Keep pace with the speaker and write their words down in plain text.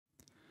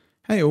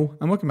Hey all,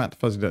 and welcome back to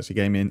Fuzzy Dirty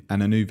Gaming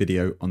and a new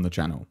video on the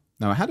channel.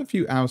 Now I had a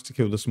few hours to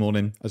kill this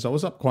morning as I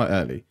was up quite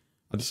early.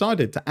 I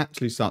decided to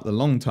actually start the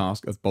long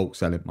task of bulk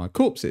selling my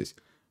corpses.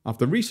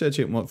 After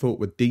researching what I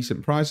thought were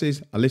decent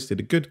prices, I listed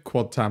a good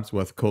quad tab's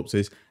worth of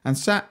corpses and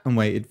sat and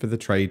waited for the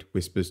trade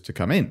whispers to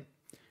come in.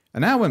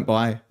 An hour went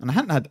by and I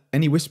hadn't had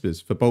any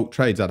whispers for bulk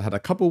trades. I'd had a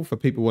couple for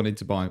people wanting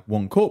to buy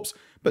one corpse,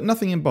 but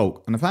nothing in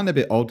bulk, and I found it a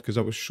bit odd because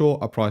I was sure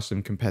I priced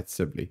them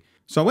competitively.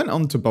 So I went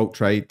on to bulk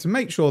trade to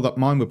make sure that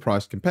mine were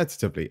priced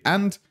competitively,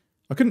 and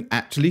I couldn't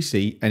actually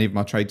see any of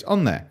my trades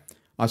on there.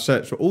 I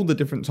searched for all the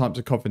different types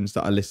of coffins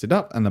that I listed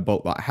up and the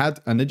bulk that I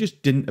had, and they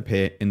just didn't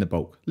appear in the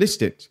bulk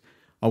listings.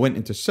 I went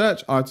into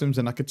search items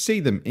and I could see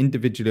them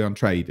individually on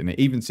trade, and it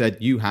even said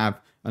you have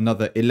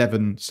another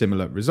 11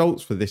 similar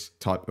results for this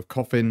type of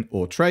coffin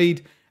or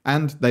trade,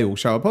 and they all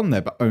show up on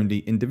there, but only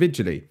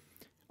individually.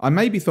 I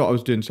maybe thought I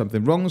was doing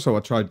something wrong, so I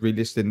tried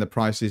relisting the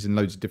prices in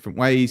loads of different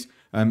ways,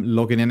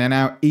 logging in and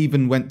out,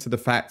 even went to the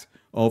fact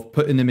of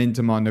putting them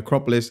into my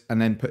Necropolis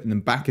and then putting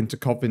them back into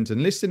coffins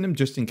and listing them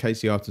just in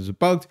case the items are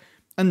bugged,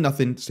 and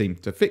nothing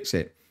seemed to fix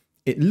it.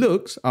 It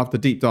looks, after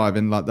deep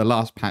diving, like the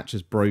last patch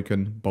has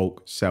broken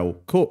bulk sell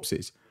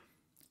corpses.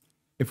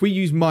 If we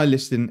use my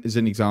listing as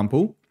an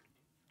example,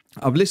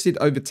 I've listed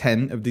over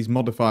 10 of these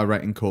modifier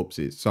rating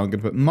corpses. So I'm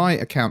going to put my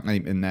account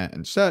name in there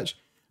and search.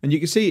 And you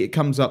can see it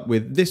comes up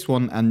with this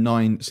one and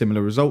 9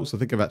 similar results. I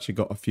think I've actually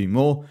got a few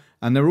more.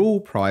 And they're all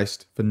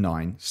priced for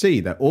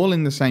 9C. They're all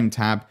in the same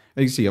tab.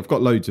 And you can see I've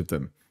got loads of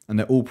them. And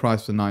they're all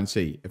priced for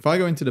 9C. If I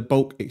go into the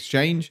bulk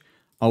exchange,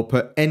 I'll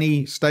put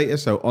any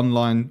status, so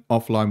online,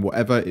 offline,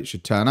 whatever, it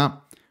should turn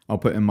up. I'll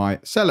put in my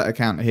seller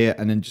account here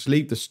and then just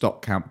leave the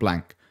stock count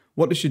blank.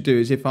 What this should do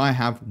is if I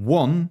have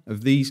one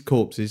of these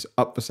corpses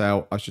up for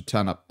sale, I should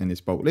turn up in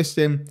this bulk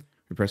listing.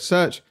 We press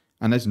search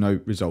and there's no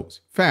results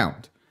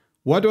found.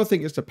 Why do I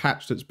think it's the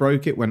patch that's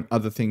broke it when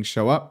other things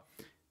show up?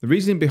 The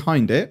reasoning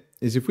behind it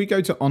is if we go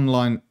to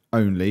online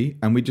only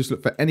and we just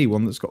look for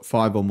anyone that's got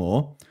 5 or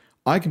more,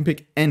 I can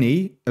pick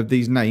any of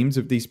these names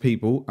of these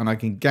people and I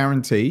can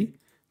guarantee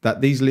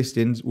that these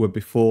listings were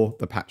before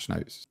the patch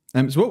notes.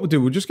 So what we'll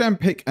do, we'll just go and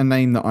pick a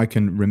name that I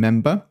can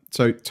remember.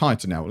 So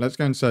Titanel, let's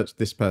go and search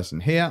this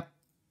person here.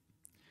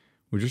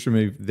 We'll just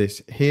remove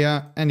this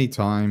here,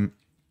 anytime,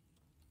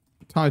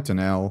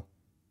 Titanel.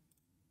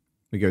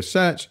 We go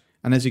search,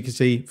 and as you can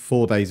see,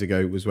 4 days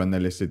ago was when they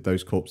listed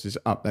those corpses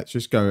up. Let's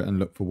just go and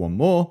look for one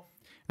more.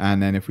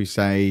 And then if we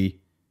say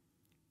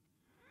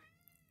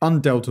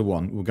Undelta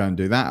 1, we'll go and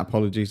do that.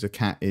 Apologies, the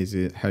cat is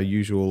her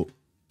usual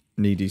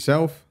needy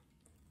self.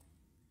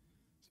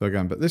 So I'll go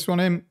and put this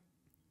one in.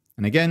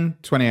 And again,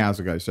 20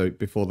 hours ago, so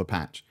before the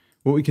patch.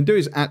 What we can do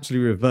is actually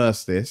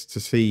reverse this to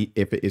see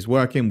if it is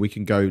working. We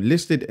can go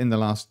listed in the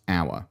last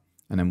hour,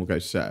 and then we'll go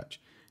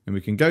search. And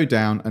we can go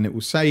down, and it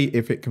will say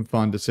if it can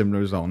find a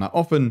similar result. Now,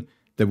 often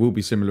there will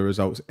be similar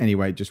results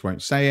anyway, it just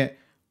won't say it.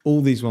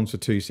 All these ones for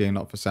 2C are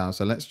not for sale.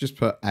 So let's just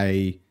put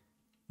a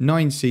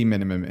 9C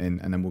minimum in,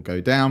 and then we'll go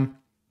down.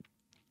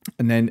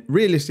 And then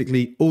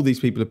realistically, all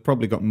these people have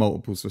probably got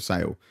multiples for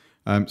sale.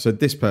 So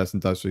this person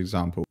does, for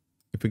example.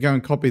 If we go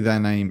and copy their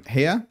name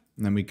here,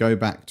 and then we go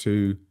back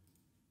to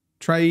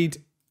trade,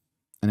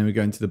 and then we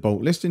go into the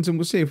bulk listings, and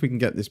we'll see if we can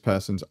get this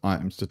person's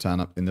items to turn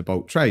up in the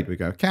bulk trade. We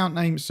go account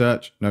name,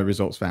 search, no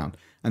results found.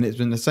 And it's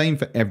been the same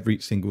for every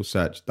single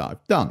search that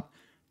I've done.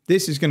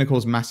 This is going to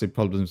cause massive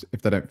problems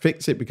if they don't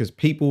fix it, because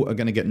people are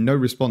going to get no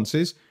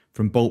responses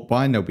from bulk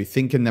buying. They'll be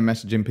thinking they're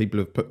messaging people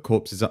who've put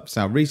corpses up for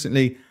sale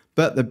recently,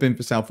 but they've been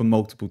for sale for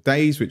multiple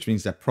days, which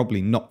means they're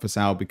probably not for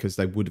sale because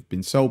they would have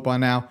been sold by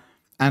now.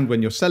 And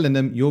when you're selling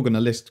them, you're going to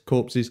list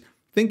corpses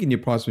thinking your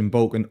price in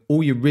bulk, and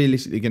all you're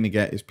realistically going to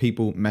get is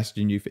people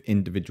messaging you for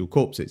individual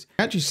corpses. If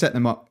you actually set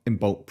them up in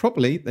bulk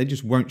properly, they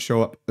just won't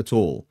show up at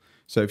all.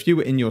 So if you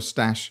were in your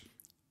stash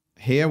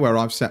here, where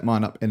I've set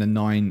mine up in a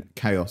 9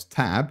 chaos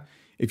tab,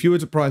 if you were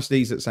to price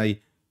these at say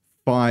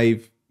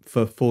 5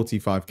 for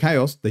 45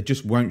 chaos, they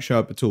just won't show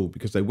up at all,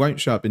 because they won't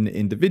show up in the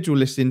individual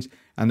listings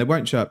and they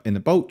won't show up in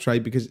the bulk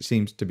trade because it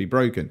seems to be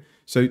broken.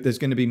 So there's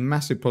going to be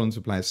massive problems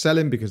for players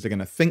selling because they're going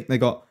to think they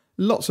got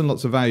lots and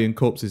lots of value in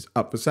corpses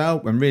up for sale,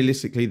 when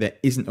realistically there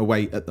isn't a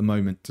way at the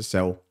moment to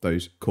sell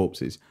those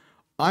corpses.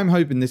 I'm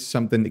hoping this is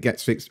something that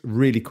gets fixed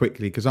really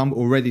quickly, because I'm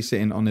already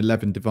sitting on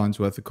 11 divines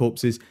worth of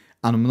corpses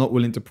and I'm not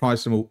willing to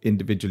price them all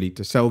individually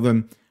to sell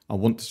them. I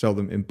want to sell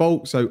them in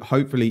bulk, so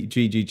hopefully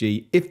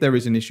GGG, if there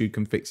is an issue,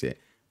 can fix it.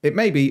 It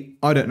may be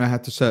I don't know how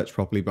to search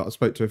properly, but I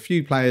spoke to a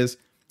few players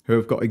who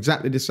have got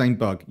exactly the same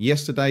bug.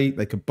 Yesterday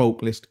they could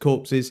bulk list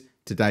corpses,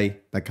 today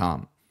they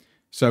can't.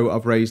 So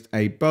I've raised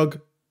a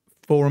bug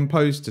forum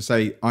post to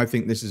say, I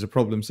think this is a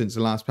problem since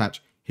the last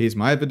patch. Here's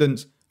my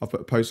evidence. I've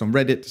put a post on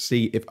Reddit to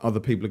see if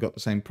other people have got the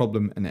same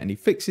problem and any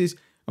fixes,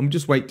 and we'll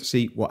just wait to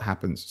see what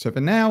happens. So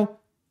for now,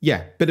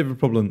 yeah, bit of a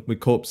problem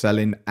with corpse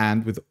selling,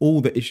 and with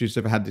all the issues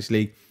that I've had this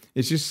league,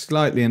 it's just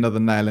slightly another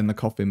nail in the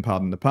coffin,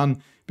 pardon the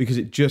pun, because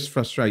it just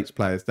frustrates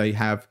players. They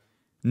have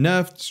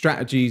nerfed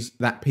strategies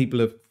that people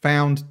have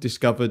found,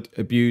 discovered,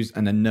 abused,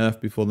 and then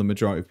nerfed before the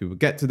majority of people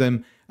get to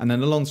them. And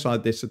then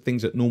alongside this are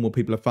things that normal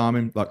people are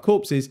farming, like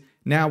corpses,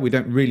 Now we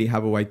don't really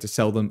have a way to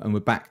sell them, and we're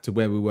back to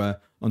where we were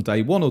on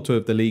day 1 or 2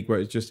 of the league, where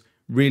it's just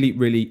really,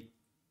 really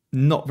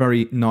not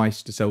very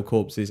nice to sell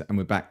corpses, and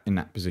we're back in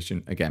that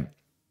position again.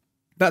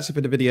 That's it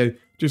for the video.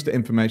 Just the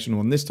informational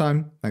one this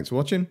time. Thanks for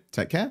watching.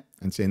 Take care,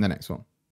 and see you in the next one.